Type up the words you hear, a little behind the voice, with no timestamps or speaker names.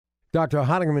Dr.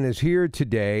 Honigman is here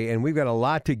today, and we've got a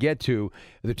lot to get to.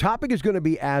 The topic is going to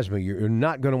be asthma. You're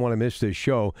not going to want to miss this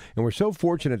show, and we're so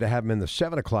fortunate to have him in the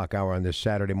 7 o'clock hour on this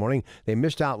Saturday morning. They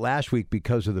missed out last week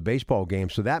because of the baseball game,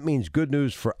 so that means good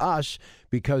news for us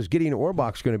because Gideon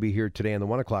Orbach's going to be here today in the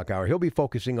 1 o'clock hour. He'll be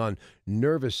focusing on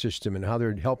nervous system and how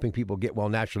they're helping people get well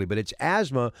naturally, but it's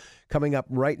asthma coming up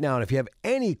right now, and if you have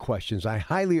any questions, I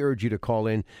highly urge you to call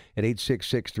in at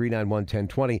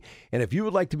 866-391-1020, and if you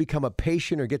would like to become a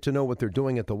patient or get to know what they're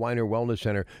doing at the Weiner Wellness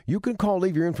Center, you can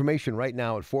leave your information right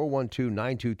now at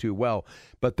 412-922-WELL.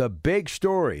 But the big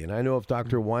story, and I know if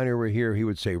Dr. Weiner were here, he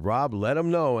would say, Rob, let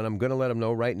him know, and I'm going to let him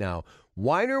know right now.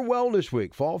 Weiner Wellness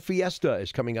Week, Fall Fiesta,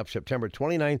 is coming up September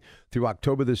 29th through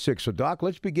October the 6th. So, Doc,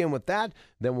 let's begin with that.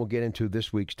 Then we'll get into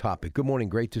this week's topic. Good morning.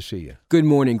 Great to see you. Good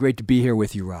morning. Great to be here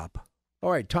with you, Rob. All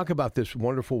right. Talk about this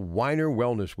wonderful Weiner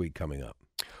Wellness Week coming up.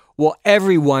 Well,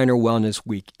 every Weiner Wellness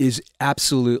Week is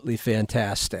absolutely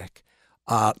fantastic.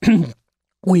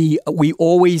 We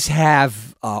always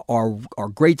have our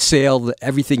great sale.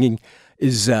 Everything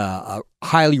is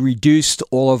highly reduced.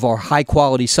 All of our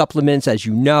high-quality supplements, as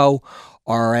you know,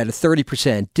 are at a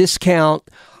 30% discount.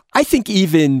 I think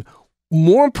even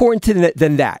more important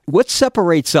than that, what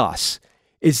separates us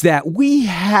is that we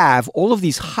have all of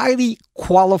these highly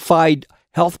qualified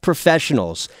health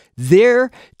professionals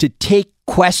there to take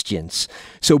questions.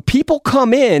 So people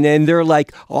come in and they're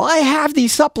like, oh, I have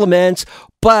these supplements,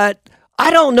 but I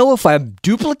don't know if I'm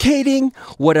duplicating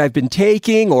what I've been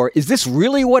taking, or is this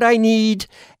really what I need?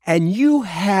 And you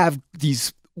have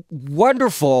these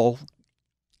wonderful,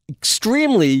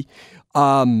 extremely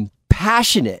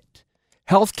passionate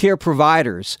healthcare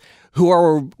providers who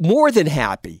are more than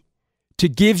happy to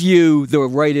give you the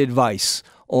right advice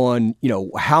on,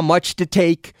 how much to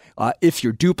take, if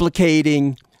you're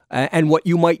duplicating, and what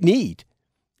you might need.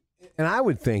 And I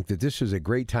would think that this is a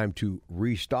great time to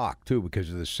restock, too, because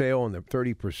of the sale and the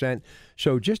 30%.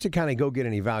 So just to kind of go get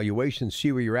an evaluation,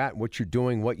 see where you're at, what you're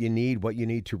doing, what you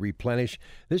need to replenish,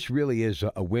 this really is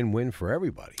a win-win for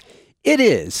everybody. It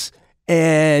is.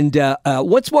 And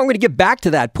once more, I'm going to get back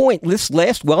to that point. This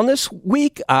last Wellness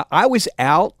Week, I was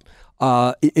out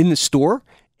in the store,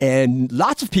 and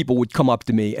lots of people would come up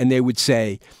to me and they would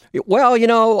say,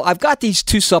 well, I've got these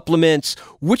two supplements.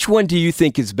 Which one do you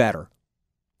think is better?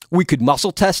 We could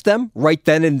muscle test them right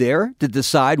then and there to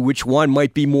decide which one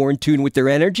might be more in tune with their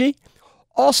energy.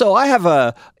 Also, I have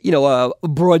a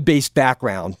broad-based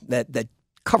background that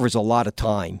covers a lot of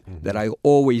time that I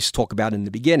always talk about in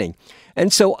the beginning.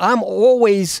 And so I'm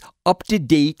always up to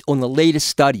date on the latest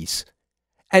studies.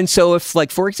 And so if,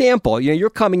 like, for example, you're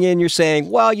coming in, you're saying,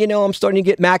 well, I'm starting to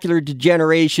get macular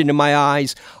degeneration in my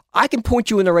eyes, I can point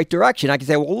you in the right direction. I can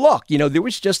say, well, look, there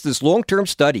was just this long-term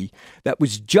study that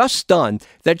was just done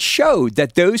that showed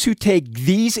that those who take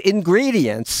these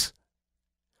ingredients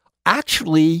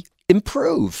actually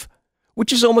improve,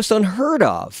 which is almost unheard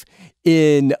of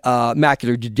in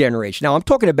macular degeneration. Now, I'm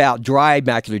talking about dry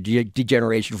macular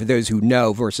degeneration for those who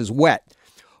know versus wet.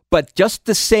 But just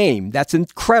the same, that's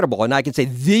incredible. And I can say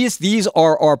these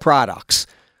are our products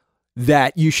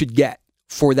that you should get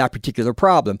for that particular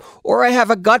problem. Or I have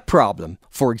a gut problem,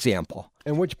 for example.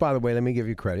 And which, by the way, let me give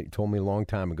you credit. You told me a long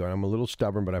time ago. I'm a little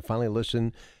stubborn, but I finally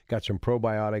listened, got some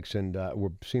probiotics, and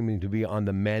we're seeming to be on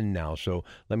the mend now. So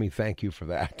let me thank you for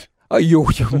that. Oh, you're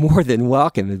more than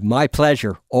welcome. It's my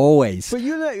pleasure, always. But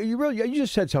you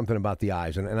just said something about the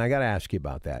eyes, and I got to ask you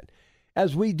about that.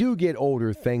 As we do get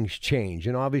older, things change,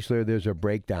 and obviously there's a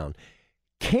breakdown.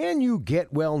 Can you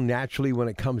get well naturally when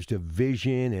it comes to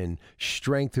vision and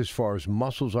strength as far as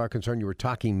muscles are concerned? You were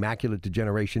talking macular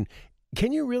degeneration.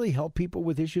 Can you really help people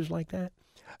with issues like that?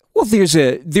 Well, there's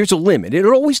a limit. It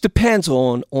always depends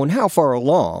on how far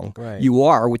along you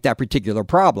are with that particular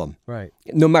problem. Right.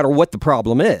 No matter what the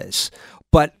problem is.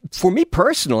 But for me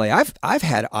personally, I've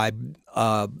had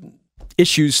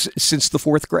issues since the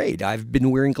fourth grade. I've been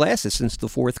wearing glasses since the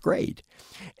fourth grade.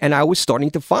 And I was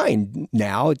starting to find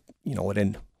now, at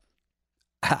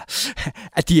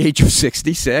the age of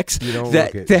 66,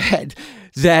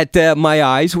 that my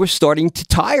eyes were starting to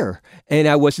tire and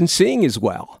I wasn't seeing as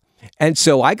well. And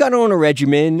so I got on a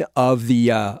regimen of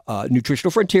the Nutritional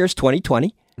Frontiers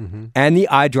 2020 and the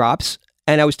eye drops,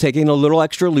 and I was taking a little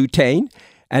extra lutein,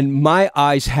 and my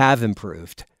eyes have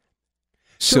improved.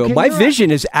 So my vision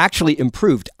is actually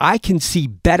improved. I can see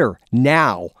better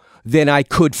now than I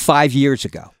could 5 years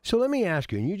ago. So let me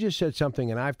ask you, and you just said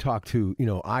something, and I've talked to,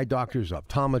 eye doctors,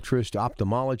 optometrists,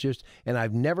 ophthalmologists, and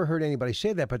I've never heard anybody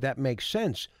say that, but that makes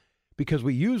sense. because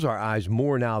we use our eyes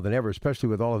more now than ever, especially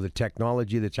with all of the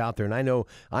technology that's out there. And I know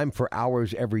I'm for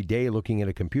hours every day looking at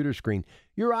a computer screen.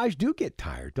 Your eyes do get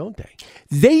tired, don't they?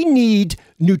 They need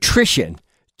nutrition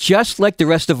just like the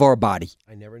rest of our body.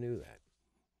 I never knew that.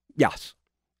 Yes.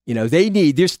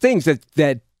 There's things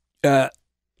that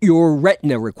your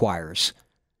retina requires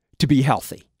to be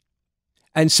healthy.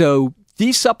 And so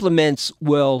these supplements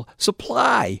will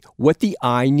supply what the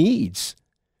eye needs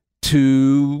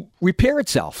to repair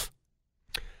itself.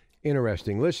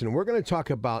 Interesting. Listen, we're going to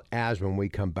talk about asthma when we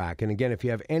come back. And again, if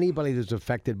you have anybody that's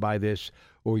affected by this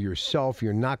or yourself,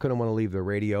 you're not going to want to leave the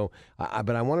radio.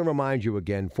 But I want to remind you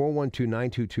again,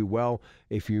 412-922-WELL.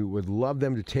 If you would love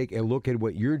them to take a look at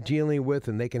what you're dealing with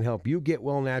and they can help you get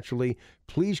well naturally,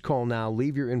 please call now.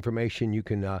 Leave your information. You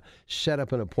can set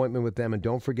up an appointment with them. And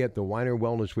don't forget, the Weiner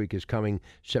Wellness Week is coming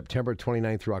September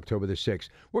 29th through October the 6th.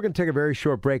 We're going to take a very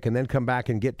short break and then come back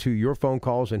and get to your phone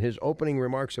calls and his opening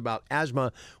remarks about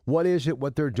asthma. What is it,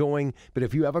 what they're doing? But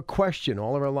if you have a question,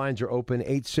 all of our lines are open,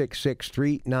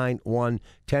 866-391-1020.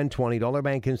 Dollar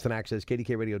Bank Instant Access,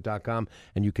 kdkradio.com.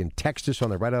 And you can text us on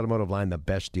the Red Automotive line, the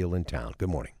best deal in town. Good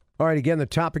morning. All right, again, the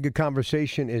topic of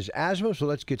conversation is asthma, so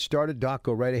let's get started. Doc,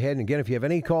 go right ahead. And again, if you have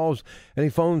any calls, any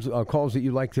phone calls that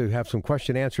you'd like to have some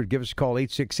question answered, give us a call,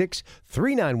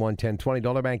 866-391-1020.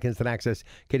 Dollar Bank Instant Access,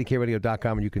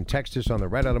 kdkradio.com. And you can text us on the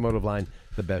Red Automotive line,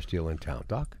 the best deal in town.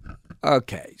 Doc?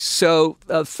 Okay, so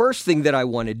the first thing that I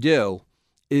want to do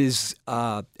is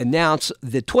announce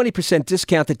the 20%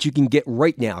 discount that you can get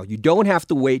right now. You don't have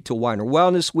to wait till Weiner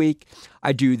Wellness Week.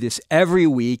 I do this every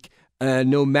week,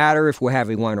 no matter if we're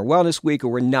having Weiner Wellness Week or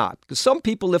we're not. Because some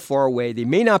people live far away. They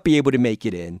may not be able to make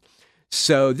it in.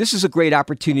 So this is a great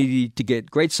opportunity to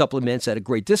get great supplements at a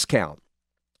great discount.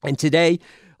 And today,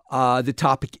 the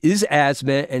topic is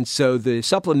asthma, and so the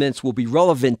supplements will be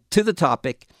relevant to the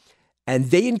topic. And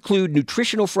they include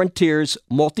Nutritional Frontiers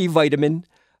Multivitamin,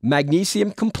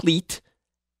 Magnesium Complete,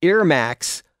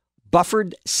 Airmax,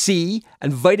 Buffered C,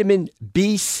 and Vitamin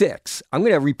B6. I'm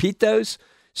going to repeat those.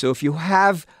 So if you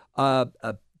have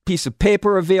a piece of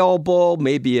paper available,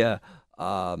 maybe a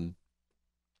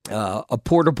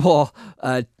portable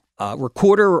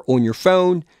recorder on your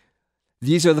phone,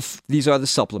 these are the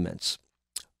supplements.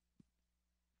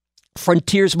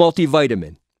 Frontiers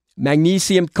Multivitamin,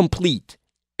 Magnesium Complete,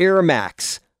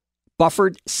 Airmax,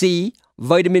 Buffered C,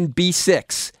 Vitamin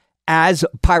B6 as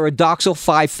pyridoxal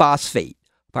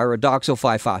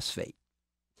 5-phosphate.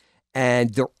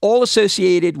 And they're all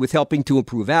associated with helping to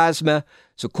improve asthma.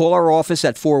 So call our office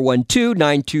at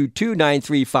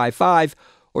 412-922-9355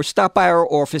 or stop by our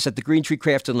office at the Green Tree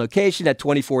Crafton location at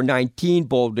 2419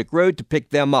 Baldick Road to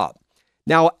pick them up.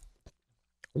 Now,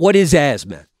 what is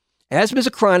asthma? Asthma is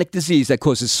a chronic disease that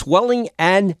causes swelling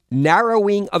and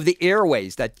narrowing of the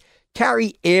airways that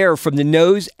carry air from the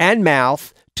nose and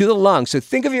mouth to the lungs. So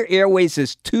think of your airways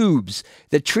as tubes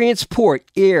that transport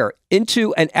air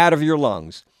into and out of your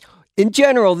lungs. In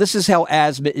general, this is how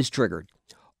asthma is triggered.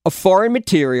 A foreign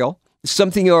material,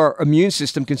 something our immune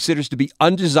system considers to be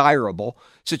undesirable,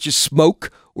 such as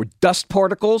smoke or dust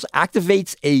particles,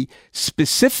 activates a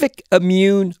specific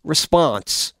immune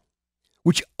response,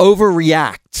 which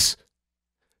overreacts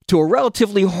to a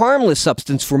relatively harmless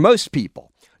substance for most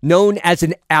people, known as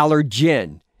an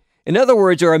allergen. In other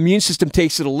words, our immune system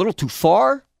takes it a little too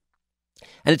far,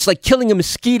 and it's like killing a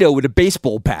mosquito with a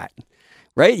baseball bat,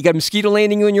 right? You got a mosquito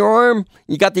landing on your arm,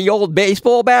 you got the old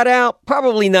baseball bat out,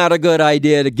 probably not a good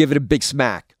idea to give it a big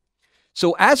smack.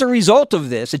 So as a result of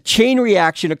this, a chain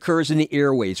reaction occurs in the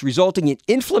airways, resulting in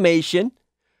inflammation,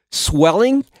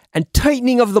 swelling, and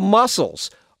tightening of the muscles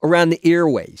around the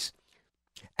airways.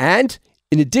 And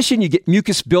in addition, you get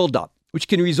mucus buildup, which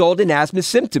can result in asthma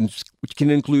symptoms, which can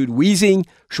include wheezing,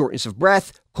 shortness of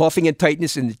breath, coughing, and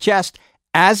tightness in the chest.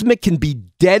 Asthma can be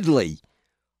deadly.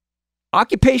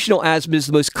 Occupational asthma is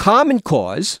the most common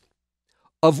cause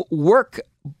of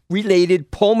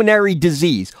work-related pulmonary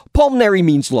disease. Pulmonary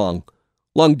means lung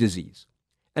disease.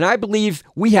 And I believe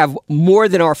we have more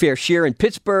than our fair share in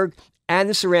Pittsburgh and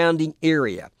the surrounding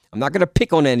area. I'm not going to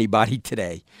pick on anybody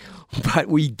today, but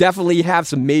we definitely have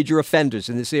some major offenders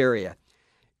in this area.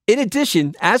 In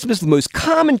addition, asthma is the most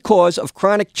common cause of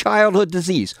chronic childhood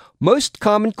disease. Most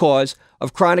common cause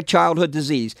of chronic childhood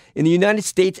disease. In the United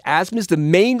States, asthma is the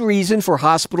main reason for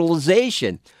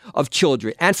hospitalization of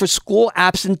children and for school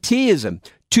absenteeism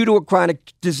due to a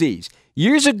chronic disease.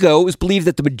 Years ago, it was believed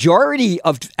that the majority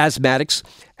of asthmatics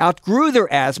outgrew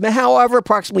their asthma. However,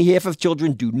 approximately half of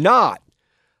children do not.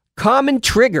 Common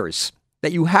triggers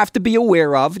that you have to be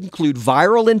aware of include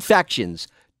viral infections,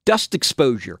 dust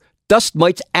exposure, dust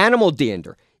mites, animal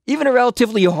dander. Even a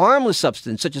relatively harmless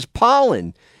substance such as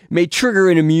pollen may trigger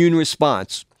an immune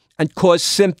response and cause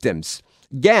symptoms.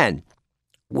 Again,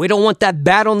 we don't want that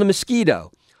bat on the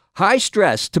mosquito. High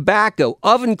stress, tobacco,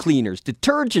 oven cleaners,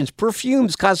 detergents,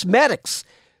 perfumes, cosmetics,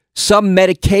 some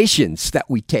medications that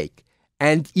we take,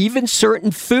 and even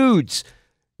certain foods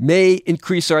may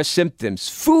increase our symptoms.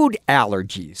 Food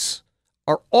allergies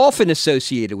are often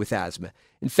associated with asthma.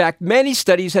 In fact, many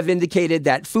studies have indicated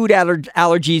that food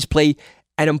allergies play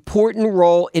an important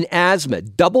role in asthma.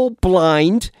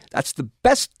 Double-blind, that's the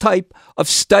best type of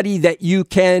study that you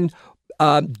can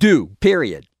do,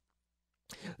 period.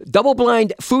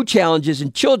 Double-blind food challenges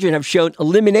in children have shown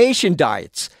elimination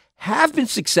diets have been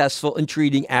successful in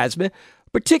treating asthma,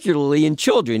 particularly in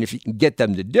children, if you can get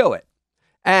them to do it.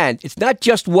 And it's not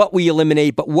just what we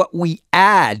eliminate, but what we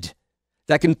add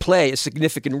that can play a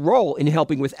significant role in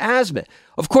helping with asthma.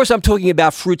 Of course, I'm talking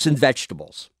about fruits and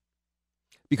vegetables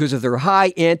because of their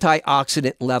high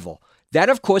antioxidant level. That,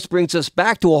 of course, brings us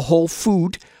back to a whole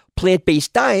food,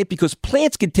 plant-based diet because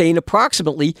plants contain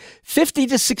approximately 50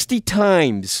 to 60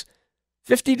 times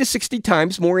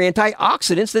more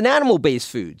antioxidants than animal-based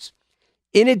foods.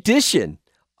 In addition,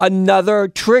 another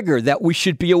trigger that we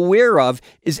should be aware of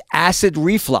is acid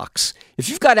reflux. If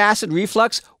you've got acid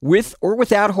reflux with or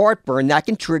without heartburn, that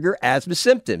can trigger asthma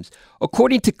symptoms.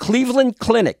 According to Cleveland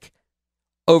Clinic,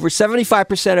 over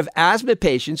 75% of asthma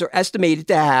patients are estimated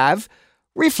to have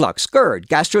reflux, GERD,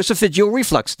 gastroesophageal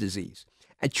reflux disease.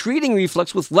 And treating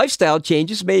reflux with lifestyle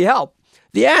changes may help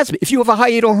the asthma. If you have a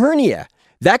hiatal hernia,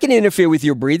 that can interfere with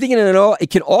your breathing, and it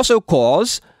can also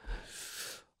cause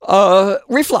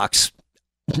reflux.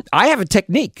 I have a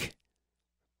technique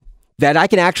that I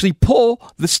can actually pull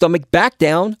the stomach back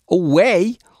down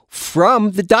away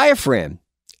from the diaphragm,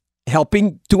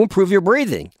 helping to improve your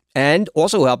breathing and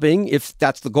also helping, if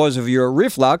that's the cause of your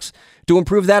reflux, to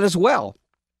improve that as well.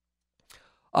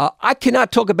 I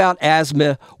cannot talk about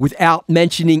asthma without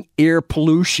mentioning air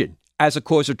pollution as a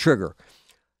cause or trigger.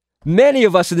 Many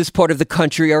of us in this part of the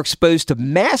country are exposed to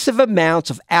massive amounts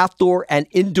of outdoor and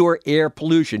indoor air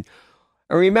pollution.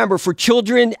 And remember, for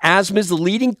children, asthma is the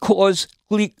leading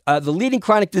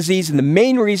chronic disease and the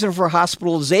main reason for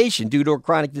hospitalization due to a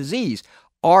chronic disease.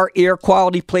 Our air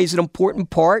quality plays an important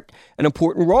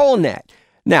role in that.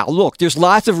 Now, look, there's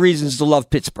lots of reasons to love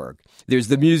Pittsburgh. There's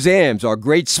the museums, our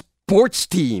great sports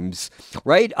teams,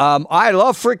 right? I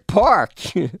love Frick Park,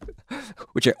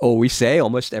 which I always say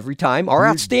almost every time. Our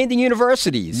outstanding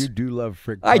universities. You do love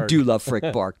Frick Park. I do love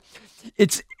Frick Park.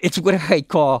 It's what I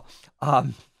call...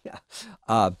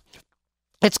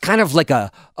 it's kind of like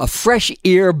a fresh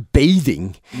air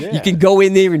bathing. Yeah. You can go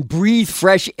in there and breathe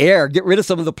fresh air, get rid of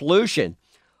some of the pollution.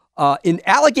 In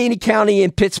Allegheny County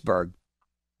in Pittsburgh,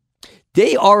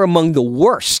 they are among the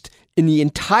worst in the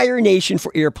entire nation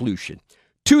for air pollution.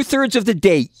 2/3 of the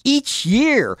day, each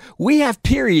year, we have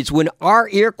periods when our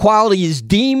air quality is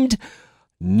deemed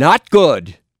not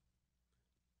good,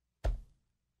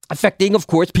 affecting, of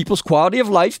course, people's quality of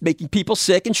life, making people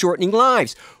sick and shortening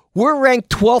lives. We're ranked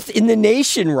 12th in the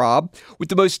nation, Rob, with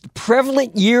the most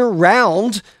prevalent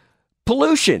year-round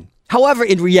pollution. However,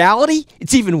 in reality,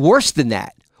 it's even worse than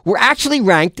that. We're actually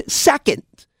ranked second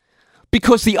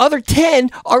because the other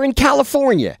 10 are in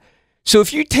California. So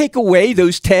if you take away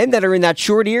those 10 that are in that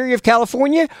short area of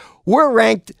California, we're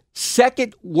ranked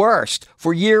second worst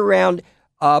for year-round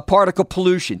particle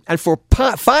pollution. And for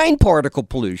fine particle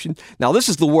pollution, now this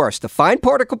is the worst. The fine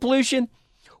particle pollution,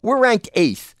 we're ranked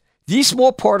 8th. These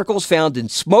small particles found in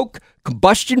smoke,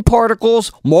 combustion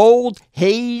particles, mold,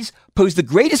 haze pose the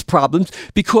greatest problems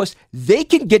because they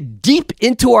can get deep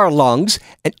into our lungs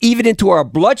and even into our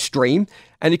bloodstream,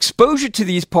 and exposure to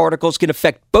these particles can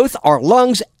affect both our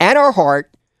lungs and our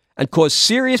heart and cause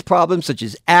serious problems such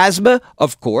as asthma,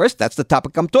 of course, that's the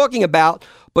topic I'm talking about,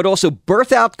 but also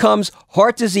birth outcomes,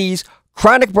 heart disease,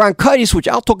 chronic bronchitis, which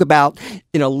I'll talk about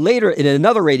in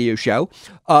another radio show,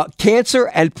 cancer,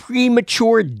 and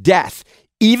premature death.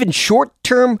 Even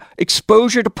short-term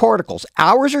exposure to particles,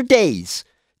 hours or days,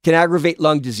 can aggravate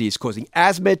lung disease, causing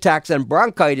asthma attacks and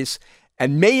bronchitis,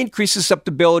 and may increase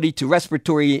susceptibility to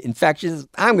respiratory infections.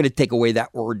 I'm going to take away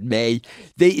that word may.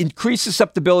 They increase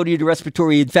susceptibility to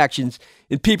respiratory infections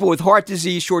in people with heart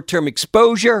disease. Short-term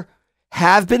exposure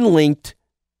have been linked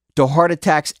to heart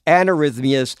attacks and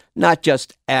arrhythmias, not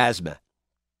just asthma.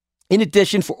 In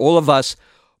addition, for all of us,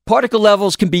 particle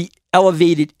levels can be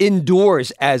elevated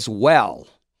indoors as well.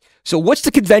 So what's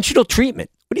the conventional treatment?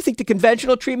 What do you think the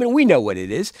conventional treatment? We know what it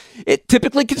is. It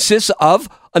typically consists of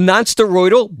a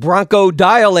nonsteroidal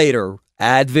bronchodilator,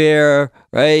 Advair,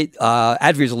 right?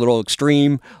 Advair is a little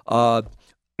extreme because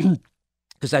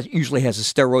that usually has a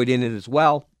steroid in it as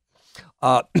well.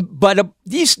 But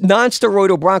these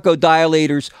nonsteroidal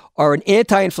bronchodilators are an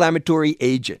anti-inflammatory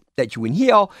agent that you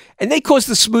inhale, and they cause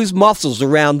the smooth muscles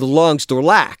around the lungs to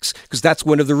relax, because that's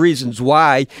one of the reasons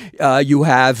why you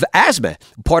have asthma.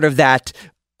 Part of that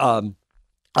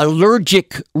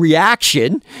allergic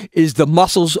reaction is the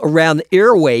muscles around the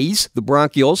airways, the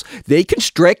bronchioles. They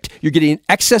constrict. You're getting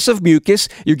excess of mucus.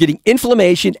 You're getting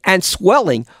inflammation and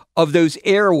swelling of those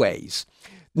airways.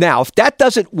 Now, if that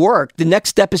doesn't work, the next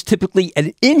step is typically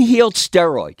an inhaled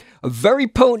steroid, a very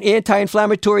potent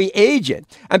anti-inflammatory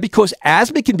agent. And because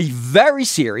asthma can be very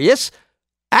serious,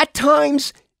 at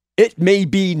times it may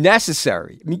be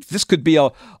necessary. I mean, this could be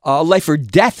a life or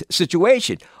death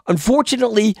situation.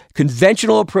 Unfortunately,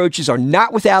 conventional approaches are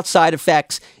not without side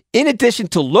effects. In addition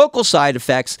to local side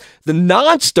effects, the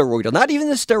non-steroidal, not even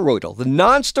the steroidal, the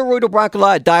non-steroidal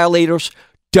bronchodilators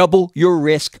double your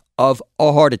risk of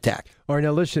a heart attack. All right,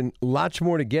 now listen, lots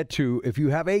more to get to. If you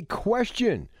have a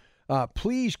question,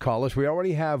 please call us. We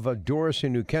already have Doris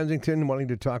in New Kensington wanting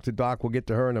to talk to Doc. We'll get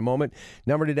to her in a moment.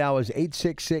 Number to dial is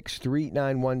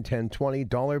 866-391-1020.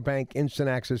 Dollar Bank Instant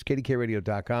Access,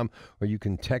 kdkradio.com, or you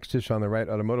can text us on the right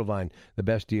automotive line, the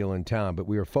best deal in town. But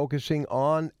we are focusing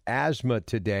on asthma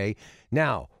today.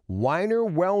 Now, Weiner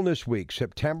Wellness Week,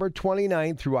 September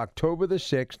 29th through October the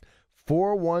 6th,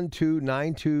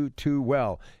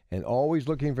 412-922-WELL. And always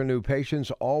looking for new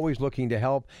patients, always looking to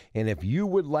help. And if you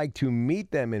would like to meet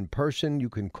them in person, you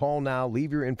can call now,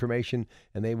 leave your information,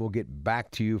 and they will get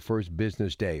back to you first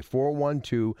business day.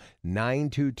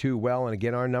 412-922-WELL. And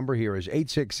again, our number here is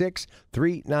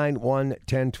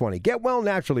 866-391-1020. Get well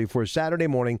naturally for Saturday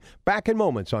morning. Back in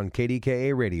moments on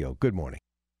KDKA Radio. Good morning.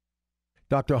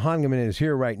 Dr. Honigman is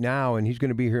here right now, and he's going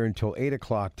to be here until 8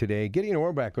 o'clock today. Gideon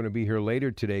Orbach going to be here later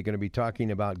today, going to be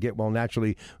talking about Get Well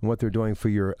Naturally and what they're doing for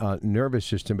your nervous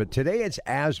system. But today it's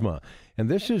asthma, and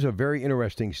this is a very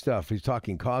interesting stuff. He's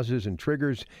talking causes and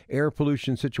triggers, air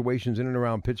pollution situations in and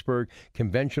around Pittsburgh,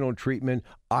 conventional treatment,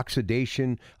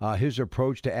 oxidation, his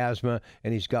approach to asthma,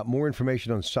 and he's got more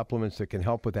information on supplements that can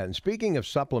help with that. And speaking of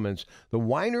supplements, the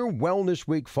Weiner Wellness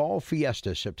Week Fall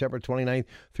Fiesta, September 29th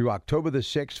through October the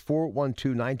 6th,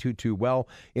 412-922-WELL.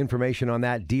 Information on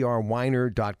that,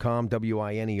 drweiner.com,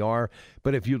 W-I-N-E-R.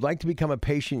 But if you'd like to become a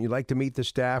patient, you'd like to meet the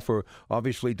staff, or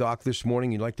obviously Doc this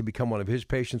morning, you'd like to become one of his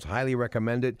patients, highly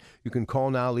recommend it. You can call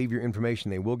now, leave your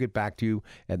information. They will get back to you,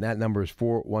 and that number is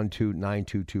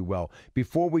 412-922-WELL.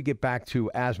 Before we get back to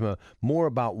asthma, more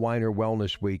about Weiner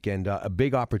Wellness Week, and a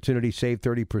big opportunity, save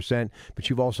 30%, but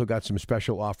you've also got some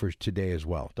special offers today as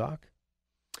well. Doc?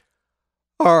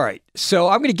 All right, so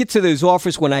I'm going to get to those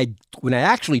offers when I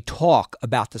actually talk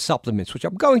about the supplements, which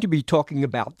I'm going to be talking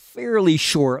about fairly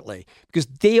shortly, because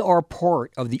they are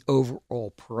part of the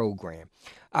overall program.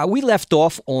 We left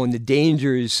off on the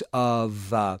dangers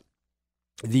of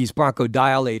these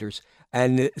bronchodilators,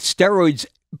 and steroids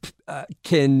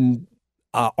can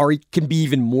be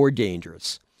even more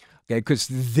dangerous, okay, because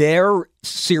their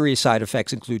serious side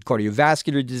effects include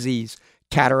cardiovascular disease,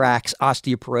 cataracts,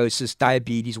 osteoporosis,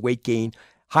 diabetes, weight gain,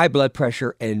 high blood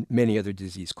pressure, and many other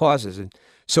disease causes. And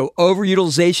so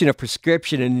overutilization of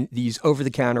prescription and these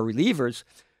over-the-counter relievers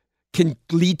can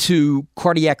lead to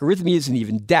cardiac arrhythmias and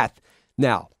even death.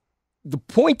 Now, the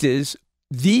point is,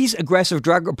 these aggressive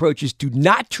drug approaches do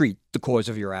not treat the cause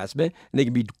of your asthma, and they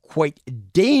can be quite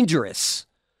dangerous.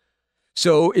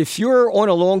 So if you're on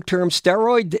a long-term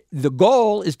steroid, the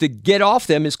goal is to get off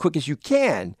them as quick as you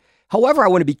can. However, I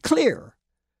want to be clear.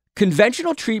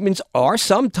 Conventional treatments are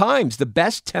sometimes the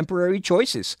best temporary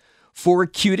choices for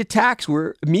acute attacks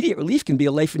where immediate relief can be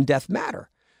a life and death matter.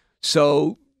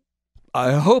 So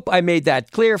I hope I made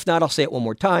that clear. If not, I'll say it one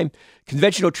more time.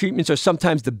 Conventional treatments are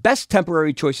sometimes the best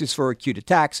temporary choices for acute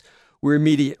attacks where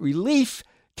immediate relief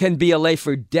can be a life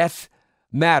or death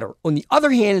matter. On the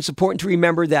other hand, it's important to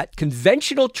remember that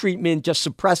conventional treatment just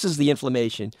suppresses the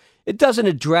inflammation. It doesn't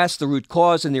address the root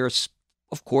cause, and there are,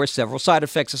 of course, several side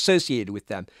effects associated with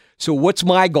them. So what's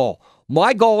my goal?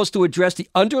 My goal is to address the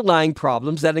underlying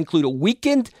problems that include a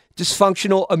weakened,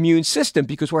 dysfunctional immune system,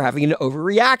 because we're having an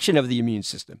overreaction of the immune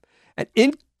system.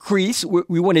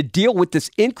 We want to deal with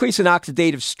this increase in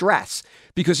oxidative stress,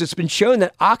 because it's been shown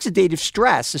that oxidative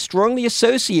stress is strongly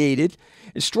associated,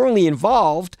 is strongly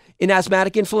involved in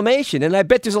asthmatic inflammation. And I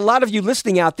bet there's a lot of you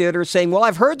listening out there that are saying, well,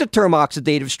 I've heard the term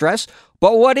oxidative stress,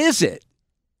 but what is it?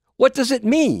 What does it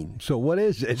mean? So what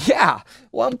is it? Yeah.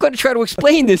 Well, I'm going to try to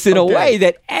explain this in a way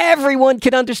that everyone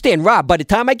can understand. Rob, by the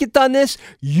time I get done this,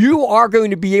 you are going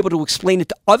to be able to explain it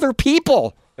to other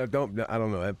people. I don't know.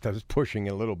 I was pushing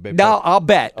it a little bit. No, I'll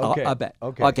bet. Okay. I'll bet.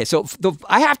 Okay. So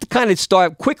I have to kind of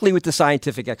start quickly with the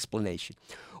scientific explanation.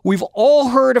 We've all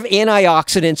heard of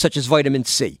antioxidants such as vitamin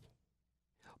C.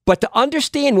 But to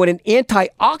understand what an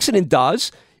antioxidant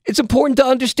does, it's important to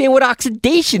understand what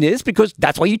oxidation is, because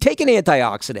that's why you take an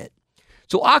antioxidant.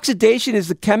 So oxidation is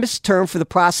the chemist's term for the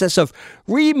process of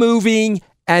removing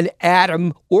an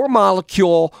atom or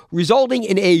molecule, resulting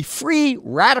in a free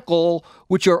radical,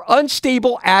 which are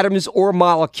unstable atoms or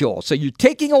molecules. So you're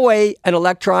taking away an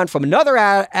electron from another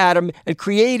atom and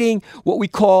creating what we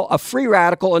call a free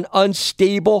radical, an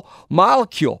unstable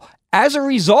molecule. As a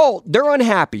result, they're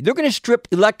unhappy. They're going to strip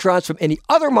electrons from any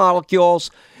other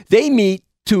molecules they meet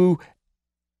to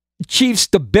achieve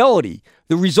stability.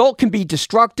 The result can be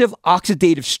destructive.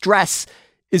 Oxidative stress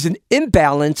is an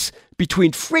imbalance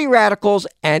between free radicals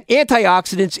and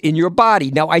antioxidants in your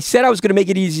body. Now, I said I was going to make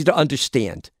it easy to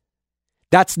understand.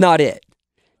 That's not it.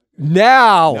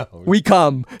 Now we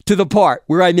come to the part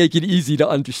where I make it easy to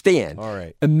understand. All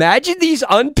right. Imagine these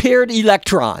unpaired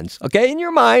electrons, okay? In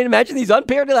your mind, imagine these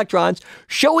unpaired electrons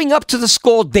showing up to the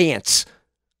skull dance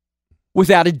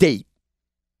without a date.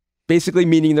 Basically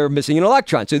meaning they're missing an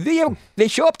electron. So they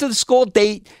show up to the skull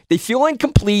date, they feel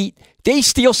incomplete, they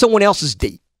steal someone else's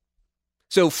date.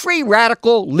 So free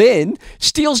radical Lynn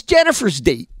steals Jennifer's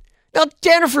date. Now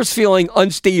Jennifer's feeling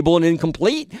unstable and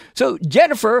incomplete, so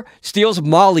Jennifer steals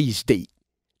Molly's date.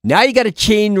 Now you got a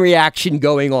chain reaction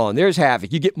going on. There's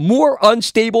havoc. You get more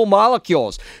unstable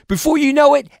molecules. Before you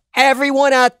know it,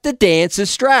 everyone at the dance is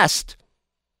stressed.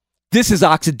 This is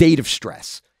oxidative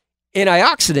stress.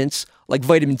 Antioxidants, like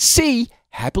vitamin C,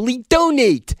 happily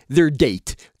donate their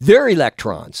date, their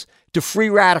electrons, to free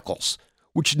radicals,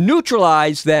 which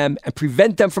neutralize them and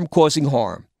prevent them from causing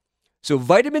harm. So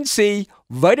vitamin C,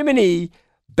 vitamin E,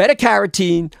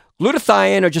 beta-carotene,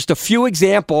 glutathione are just a few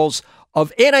examples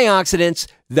of antioxidants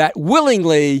that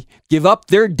willingly give up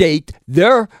their date,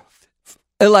 their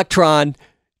electron,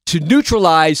 to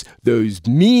neutralize those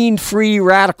mean free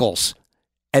radicals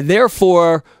and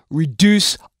therefore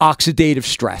reduce oxidative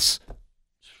stress.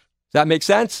 Does that make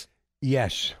sense?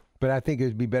 Yes, but I think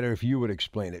it'd be better if you would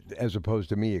explain it as opposed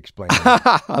to me explaining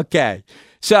it. Okay,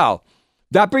 so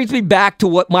that brings me back to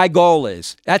what my goal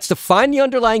is. That's to find the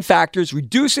underlying factors,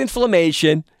 reduce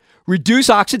inflammation, reduce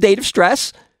oxidative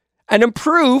stress, and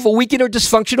improve a weakened or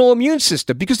dysfunctional immune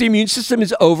system, because the immune system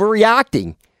is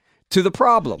overreacting to the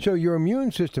problem. So your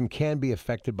immune system can be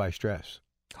affected by stress.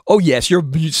 Oh, yes, your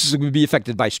immune system will be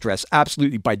affected by stress.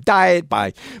 Absolutely. By diet,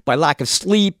 by lack of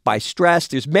sleep, by stress.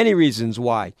 There's many reasons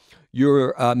why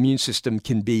your immune system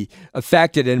can be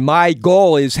affected. And my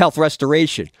goal is health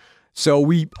restoration. So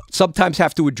we sometimes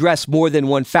have to address more than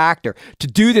one factor. To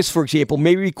do this, for example,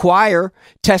 may require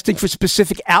testing for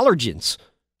specific allergens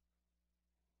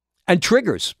and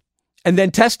triggers, and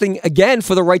then testing again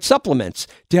for the right supplements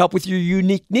to help with your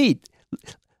unique need.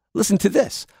 Listen to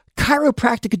this.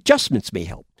 Chiropractic adjustments may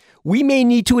help. We may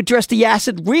need to address the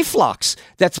acid reflux.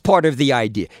 That's part of the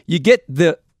idea. You get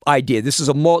the idea. This is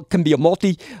can be a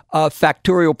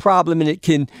multi-factorial problem, and it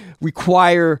can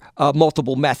require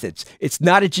multiple methods. It's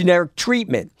not a generic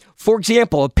treatment. For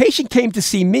example, a patient came to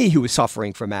see me who was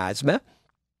suffering from asthma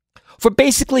for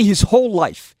basically his whole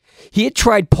life. He had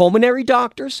tried pulmonary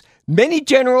doctors, many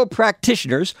general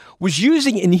practitioners, was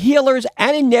using inhalers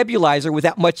and a nebulizer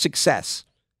without much success.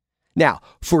 Now,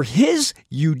 for his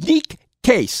unique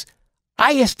case,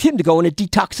 I asked him to go on a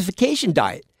detoxification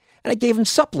diet, and I gave him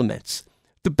supplements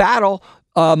to battle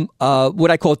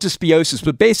what I call dysbiosis.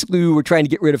 But basically, we were trying to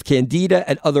get rid of candida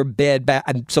and other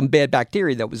some bad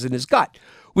bacteria that was in his gut.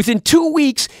 Within 2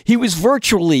 weeks, he was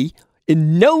virtually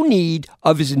in no need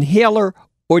of his inhaler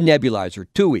or nebulizer.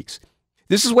 2 weeks.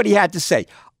 This is what he had to say.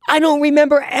 I don't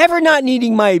remember ever not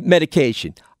needing my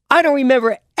medication. I don't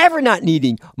remember ever not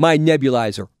needing my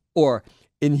nebulizer or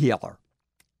inhaler.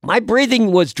 My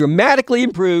breathing was dramatically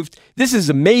improved. This is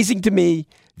amazing to me.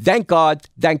 Thank God.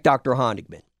 Thank Dr.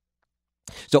 Honigman.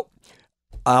 So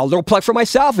a little plug for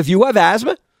myself. If you have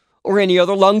asthma or any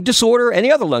other lung disorder,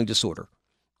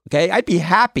 okay, I'd be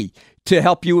happy to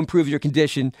help you improve your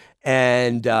condition.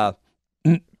 And to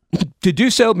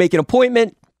do so, make an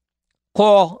appointment.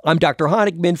 Call. I'm Dr.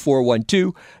 Honigman,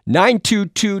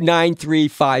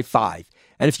 412-922-9355.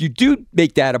 And if you do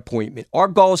make that appointment, our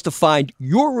goal is to find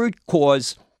your root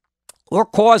cause or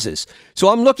causes. So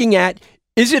I'm looking at,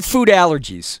 is it food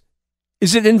allergies?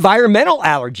 Is it environmental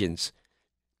allergens?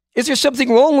 Is there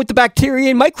something wrong with the bacteria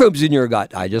and microbes in your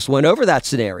gut? I just went over that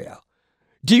scenario.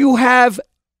 Do you have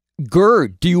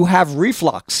GERD? Do you have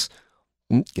reflux?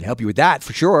 Can help you with that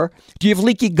for sure. Do you have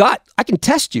leaky gut? I can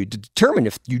test you to determine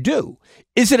if you do.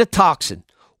 Is it a toxin?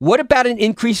 What about an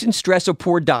increase in stress or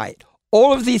poor diet?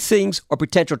 All of these things are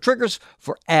potential triggers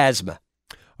for asthma.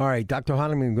 All right, Dr.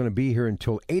 Honigman is going to be here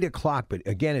until 8 o'clock. But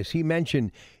again, as he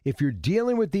mentioned, if you're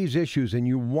dealing with these issues and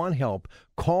you want help,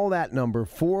 call that number,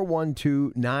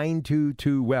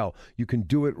 412-922-WELL. You can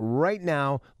do it right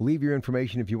now. Leave your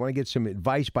information if you want to get some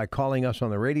advice by calling us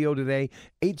on the radio today,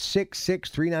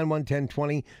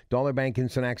 866-391-1020, Dollar Bank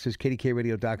Instant Access,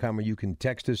 kdkradio.com, or you can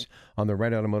text us on the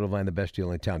Red Automotive Line, the best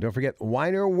deal in town. Don't forget,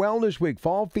 Weiner Wellness Week,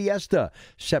 Fall Fiesta,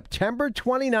 September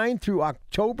 29th through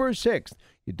October 6th.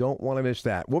 You don't want to miss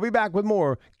that. We'll be back with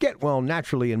more Get Well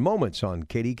Naturally in moments on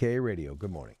KDKA Radio. Good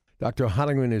morning. Dr.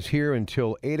 Honigman is here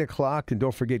until 8 o'clock. And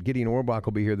don't forget, Gideon Orbach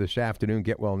will be here this afternoon,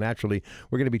 Get Well Naturally.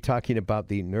 We're going to be talking about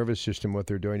the nervous system, what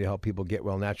they're doing to help people get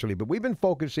well naturally. But we've been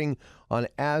focusing on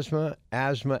asthma.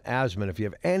 And if you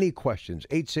have any questions,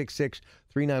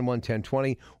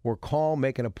 866-391-1020 or call,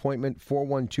 make an appointment,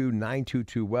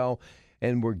 412-922-WELL.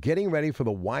 And we're getting ready for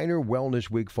the Weiner Wellness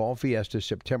Week Fall Fiesta,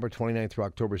 September 29th through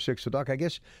October 6th. So, Doc, I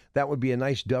guess that would be a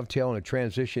nice dovetail and a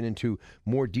transition into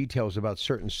more details about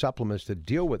certain supplements that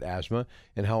deal with asthma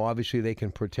and how obviously they can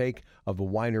partake of the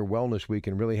Weiner Wellness Week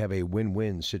and really have a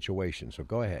win-win situation. So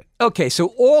go ahead. Okay,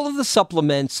 so all of the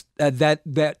supplements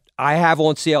that I have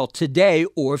on sale today,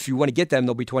 or if you want to get them,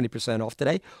 they'll be 20% off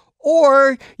today,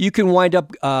 or you can wind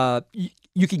up,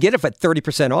 you can get it for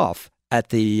 30% off at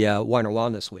the Weiner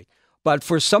Wellness Week. But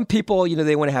for some people,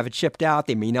 they want to have it shipped out.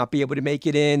 They may not be able to make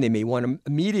it in. They may want them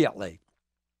immediately.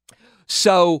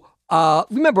 So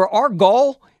remember, our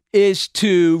goal is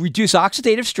to reduce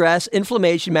oxidative stress,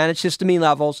 inflammation, manage histamine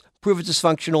levels, improve a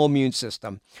dysfunctional immune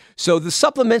system. So the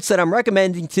supplements that I'm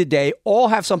recommending today all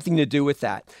have something to do with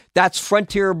that. That's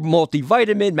Frontier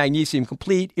Multivitamin, Magnesium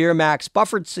Complete, Earmax,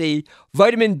 Buffered C,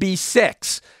 Vitamin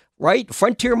B6, right?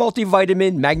 Frontier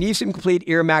Multivitamin, Magnesium Complete,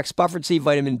 Earmax, Buffered C,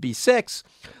 Vitamin B6.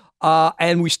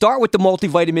 And we start with the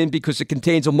multivitamin because it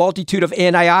contains a multitude of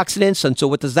antioxidants. And so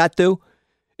what does that do?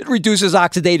 It reduces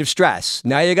oxidative stress.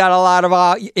 Now you got a lot of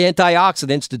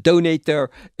antioxidants to donate their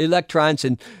electrons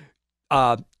and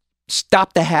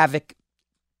stop the havoc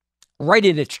right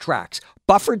in its tracks.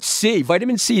 Buffered C,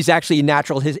 vitamin C is actually a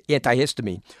natural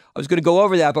antihistamine. I was going to go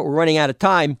over that, but we're running out of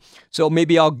time. So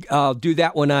maybe I'll do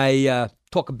that when I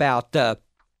talk about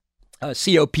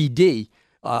COPD,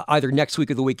 either next week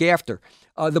or the week after.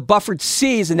 The Buffered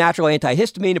C is a natural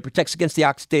antihistamine. It protects against the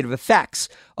oxidative effects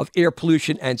of air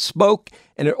pollution and smoke,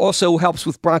 and it also helps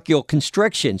with bronchial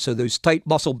constriction. So those tight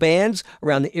muscle bands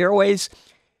around the airways,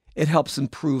 it helps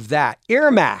improve that.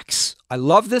 Earmax, I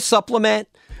love this supplement,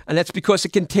 and that's because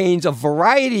it contains a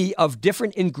variety of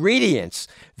different ingredients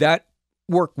that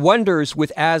work wonders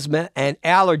with asthma and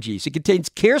allergies. It contains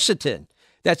quercetin.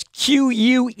 That's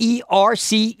Quercetin,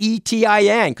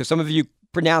 because some of you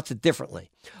pronounce it differently.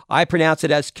 I pronounce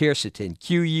it as quercetin,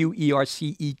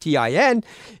 Quercetin.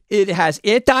 It has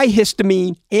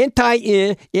antihistamine,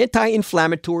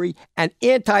 anti-inflammatory, and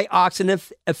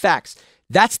antioxidant effects.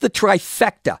 That's the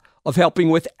trifecta of helping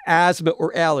with asthma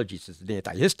or allergies. It's an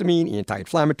antihistamine,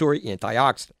 anti-inflammatory,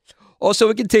 antioxidant. Also,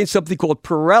 it contains something called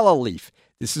perilla leaf.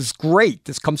 This is great.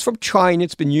 This comes from China.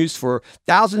 It's been used for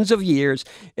thousands of years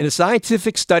in a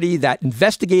scientific study that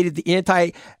investigated the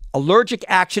anti-allergic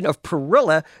action of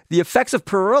perilla. The effects of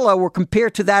perilla were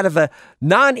compared to that of an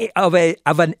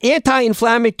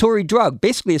anti-inflammatory drug,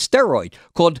 basically a steroid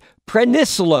called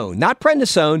prednisolone, not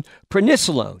prednisone,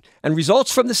 prednisolone. And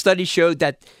results from the study showed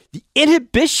that the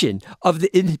inhibition of the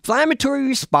inflammatory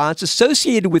response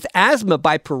associated with asthma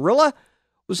by perilla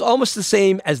was almost the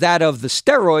same as that of the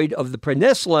steroid of the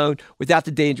prednisolone without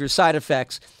the dangerous side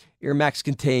effects. Earmax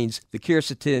contains the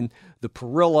quercetin, the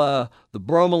perilla, the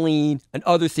bromelain, and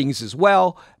other things as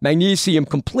well. Magnesium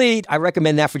Complete, I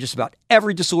recommend that for just about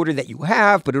every disorder that you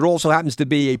have, but it also happens to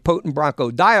be a potent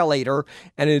bronchodilator,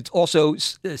 and it also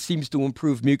seems to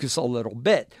improve mucus a little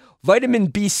bit.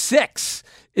 Vitamin B6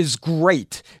 is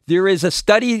great. There is a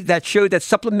study that showed that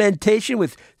supplementation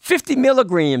with 50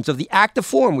 milligrams of the active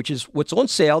form, which is what's on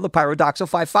sale, the pyridoxal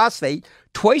 5-phosphate,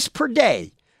 twice per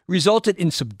day, resulted in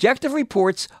subjective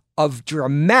reports of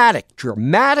dramatic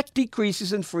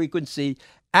decreases in frequency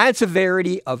and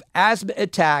severity of asthma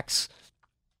attacks,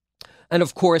 and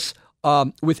of course,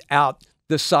 without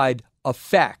the side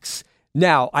effects.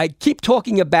 Now, I keep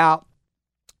talking about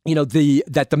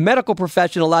that the medical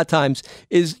profession a lot of times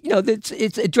is,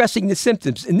 it's addressing the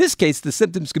symptoms. In this case, the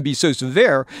symptoms can be so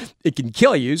severe, it can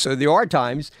kill you. So there are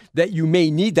times that you may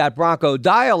need that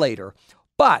bronchodilator.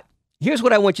 But here's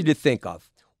what I want you to think of.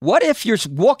 What if you're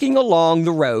walking along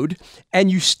the road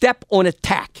and you step on a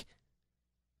tack?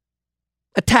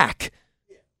 A tack.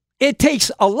 It takes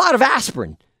a lot of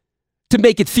aspirin to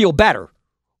make it feel better.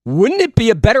 Wouldn't it be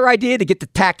a better idea to get the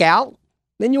tack out?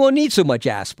 Then you won't need so much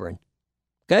aspirin.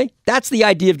 Okay? That's the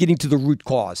idea of getting to the root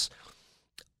cause.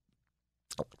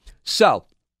 So,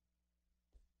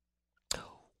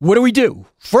 what do we do?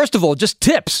 First of all, just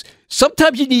tips.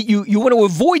 Sometimes you want to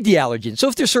avoid the allergen. So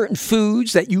if there's certain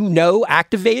foods that you know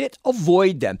activate it,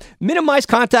 avoid them. Minimize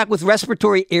contact with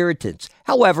respiratory irritants.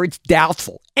 However, it's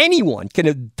doubtful anyone can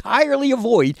entirely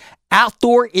avoid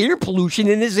outdoor air pollution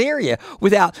in this area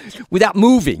without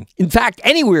moving. In fact,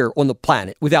 anywhere on the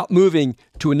planet without moving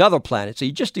to another planet. So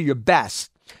you just do your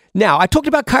best. Now, I talked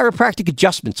about chiropractic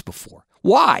adjustments before.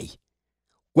 Why?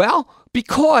 Well,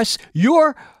 because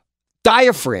your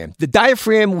diaphragm, the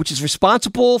diaphragm which is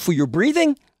responsible for your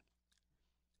breathing,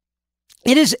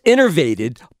 it is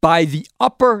innervated by the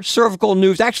upper cervical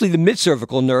nerves, actually the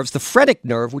mid-cervical nerves, the phrenic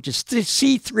nerve, which is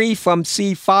C3 from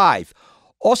C5.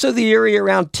 Also, the area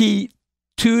around T2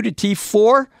 to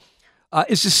T4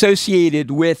 is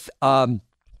associated with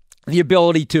the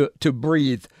ability to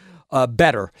breathe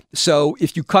better. So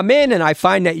if you come in and I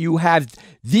find that you have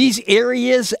these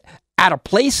areas out of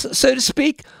place, so to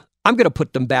speak, I'm going to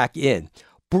put them back in.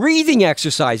 Breathing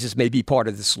exercises may be part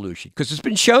of the solution because it's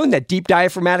been shown that deep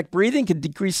diaphragmatic breathing can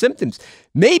decrease symptoms.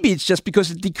 Maybe it's just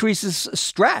because it decreases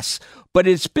stress, but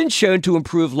it's been shown to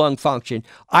improve lung function.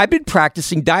 I've been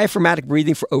practicing diaphragmatic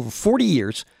breathing for over 40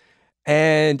 years,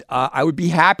 and I would be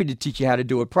happy to teach you how to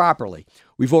do it properly.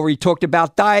 We've already talked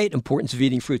about diet, importance of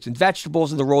eating fruits and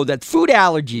vegetables, and the role that food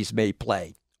allergies may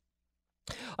play.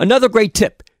 Another great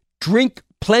tip, drink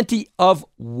plenty of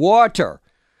water.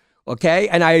 Okay,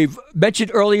 and I've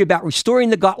mentioned earlier about restoring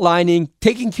the gut lining,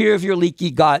 taking care of your leaky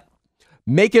gut.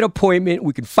 Make an appointment.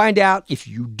 We can find out if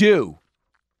you do.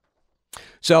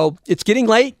 So it's getting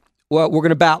late. Well, we're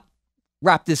going to about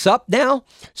wrap this up now.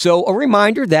 So a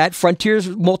reminder that Frontier's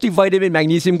multivitamin,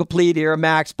 magnesium complete,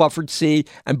 Aromax, Buffered C,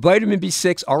 and vitamin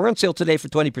B6 are on sale today for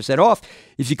 20% off.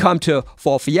 If you come to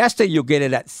Fall Fiesta, you'll get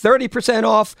it at 30%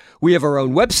 off. We have our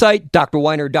own website,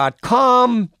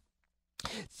 drweiner.com.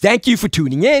 Thank you for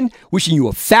tuning in. Wishing you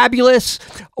a fabulous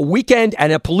weekend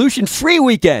and a pollution-free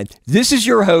weekend. This is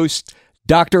your host,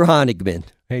 Dr. Honigman.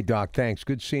 Hey, Doc, thanks.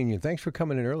 Good seeing you. Thanks for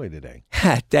coming in early today.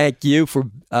 Thank you for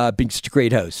being such a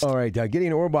great host. All right,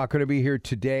 Gideon Orbach going to be here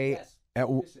today at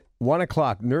 1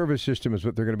 o'clock. Nervous system is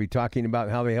what they're going to be talking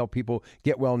about, how they help people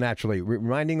get well naturally.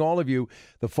 Reminding all of you,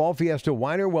 the Fall Fiesta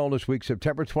Weiner Wellness Week,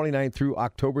 September 29th through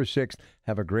October 6th.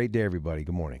 Have a great day, everybody.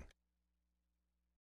 Good morning.